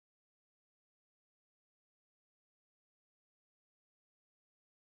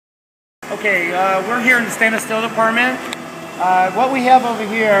Okay, we're here in the stainless steel department. What we have over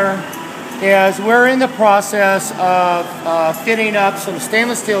here is we're in the process of fitting up some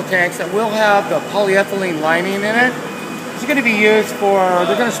stainless steel tanks that will have the polyethylene lining in it. It's going to be used for,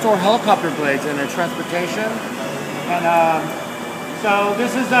 they're going to store helicopter blades in transportation. And so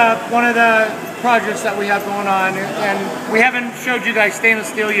this is one of the projects that we have going on. And we haven't showed you guys stainless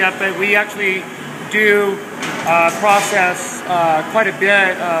steel yet, but we actually do process quite a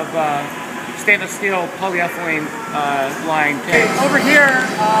bit of stainless steel polyethylene line tanks. Over here,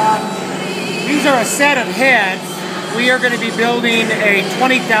 these are a set of heads. We are going to be building a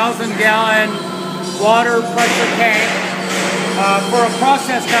 20,000 gallon water pressure tank for a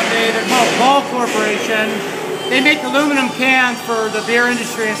process company. They're called Ball Corporation. They make aluminum cans for the beer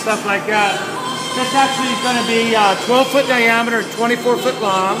industry and stuff like that. This actually is going to be 12 foot diameter, 24 foot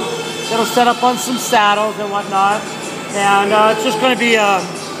long. It'll set up on some saddles and whatnot. And it's just going to be a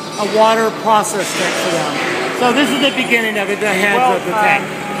water process tank for them. So this is the beginning of it, the heads of the tank.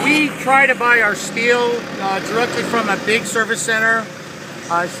 We try to buy our steel directly from a big service center.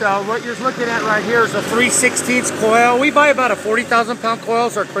 So what you're looking at right here is a 3/16 coil. We buy about a 40,000 pound coil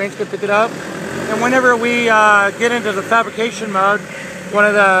so our cranes can pick it up. And whenever we get into the fabrication mode, one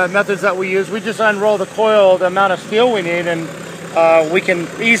of the methods that we use, we just unroll the coil, the amount of steel we need, and we can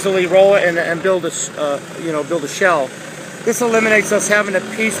easily roll it and build a build a shell. This eliminates us having to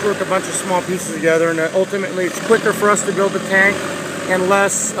piecework a bunch of small pieces together, and ultimately it's quicker for us to build the tank, and the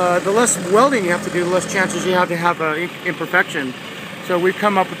less welding you have to do, the less chances you have to have an imperfection. So we've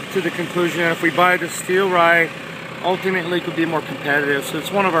come up to the conclusion that if we buy the steel right, ultimately it could be more competitive. So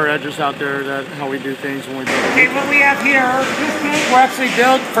it's one of our edges out there, that how we do things when we build. Okay, what we have here, this tank we're actually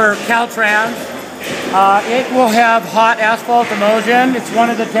built for Caltrans. It will have hot asphalt emulsion. It's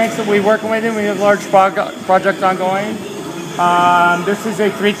one of the tanks that we're working with, and we have a large project ongoing. This is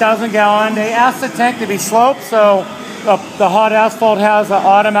a 3,000 gallon. They asked the tank to be sloped, so the hot asphalt has an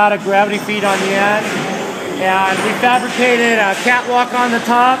automatic gravity feed on the end. And we fabricated a catwalk on the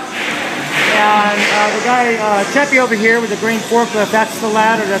top. And the guy, Cheppy over here with the green forklift, that's the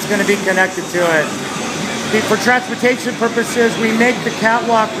ladder that's going to be connected to it. For transportation purposes, we make the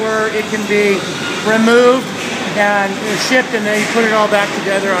catwalk where it can be removed and shipped, and then you put it all back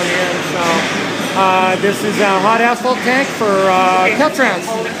together on the end. So this is a hot asphalt tank for Caltrans.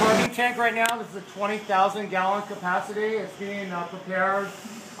 The carbon tank right now, this is a 20,000 gallon capacity. It's being prepared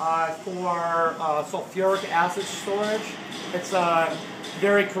for sulfuric acid storage. It's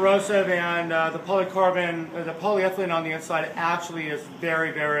very corrosive, and the polyethylene on the inside actually is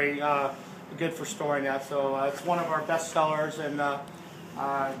very, very good for storing that. So it's one of our best sellers, and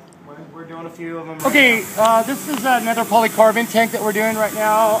we're doing a few of them. Okay, this is another polycarbonate tank that we're doing right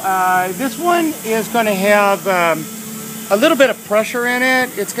now. This one is going to have a little bit of pressure in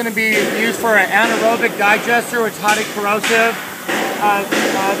it. It's going to be used for an anaerobic digester, which is highly corrosive.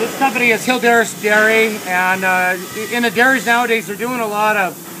 This company is Hildaris Dairy, and in the dairies nowadays they're doing a lot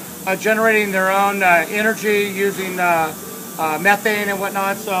of generating their own energy using methane and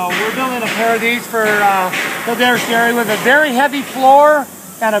whatnot. So we're building a pair of these for Hildaris Dairy with a very heavy floor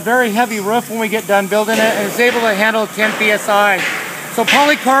and a very heavy roof when we get done building it, and it's able to handle 10 psi. So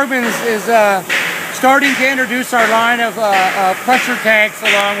polycarbon is starting to introduce our line of pressure tanks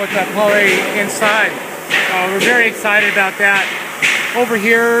along with the poly inside. We're very excited about that. Over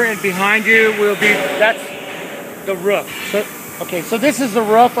here and behind you will be, that's the roof. So this is the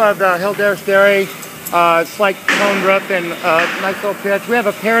roof of the Hildaris Dairy. It's like cone roof and nice little pitch. We have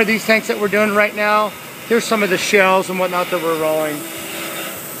a pair of these tanks that we're doing right now. Here's some of the shells and whatnot that we're rolling.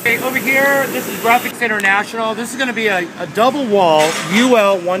 Okay, over here, this is Graphics International. This is going to be a double wall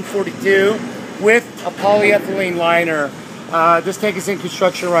UL 142 with a polyethylene liner. This tank is in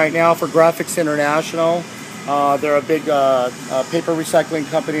construction right now for Graphics International. They're a big paper recycling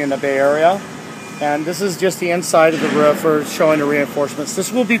company in the Bay Area. And this is just the inside of the roof for showing the reinforcements.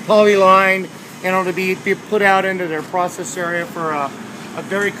 This will be polylined, and it'll be put out into their process area for a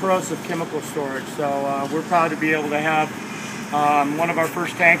very corrosive chemical storage. So we're proud to be able to have one of our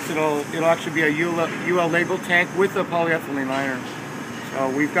first tanks. It'll actually be a UL labeled tank with a polyethylene liner. So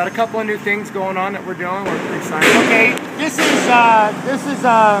we've got a couple of new things going on that we're doing. We're pretty excited. Okay, this is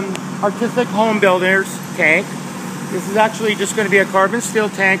Artistic Home Builders tank. This is actually just going to be a carbon steel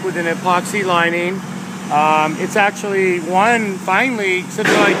tank with an epoxy lining. It's actually finally,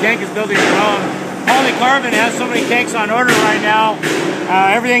 Cincinnati Tank is building their own. Polycarbon has so many tanks on order right now.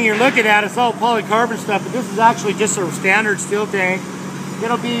 Everything you're looking at is all polycarbon stuff, but this is actually just a standard steel tank.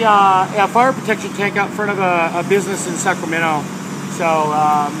 It'll be a fire protection tank out front of a business in Sacramento. So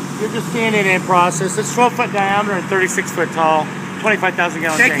you're just seeing it in process. It's 12 foot diameter and 36 foot tall. 25,000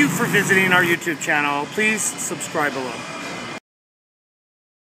 gallon Thank tank. you for visiting our YouTube channel. Please subscribe below.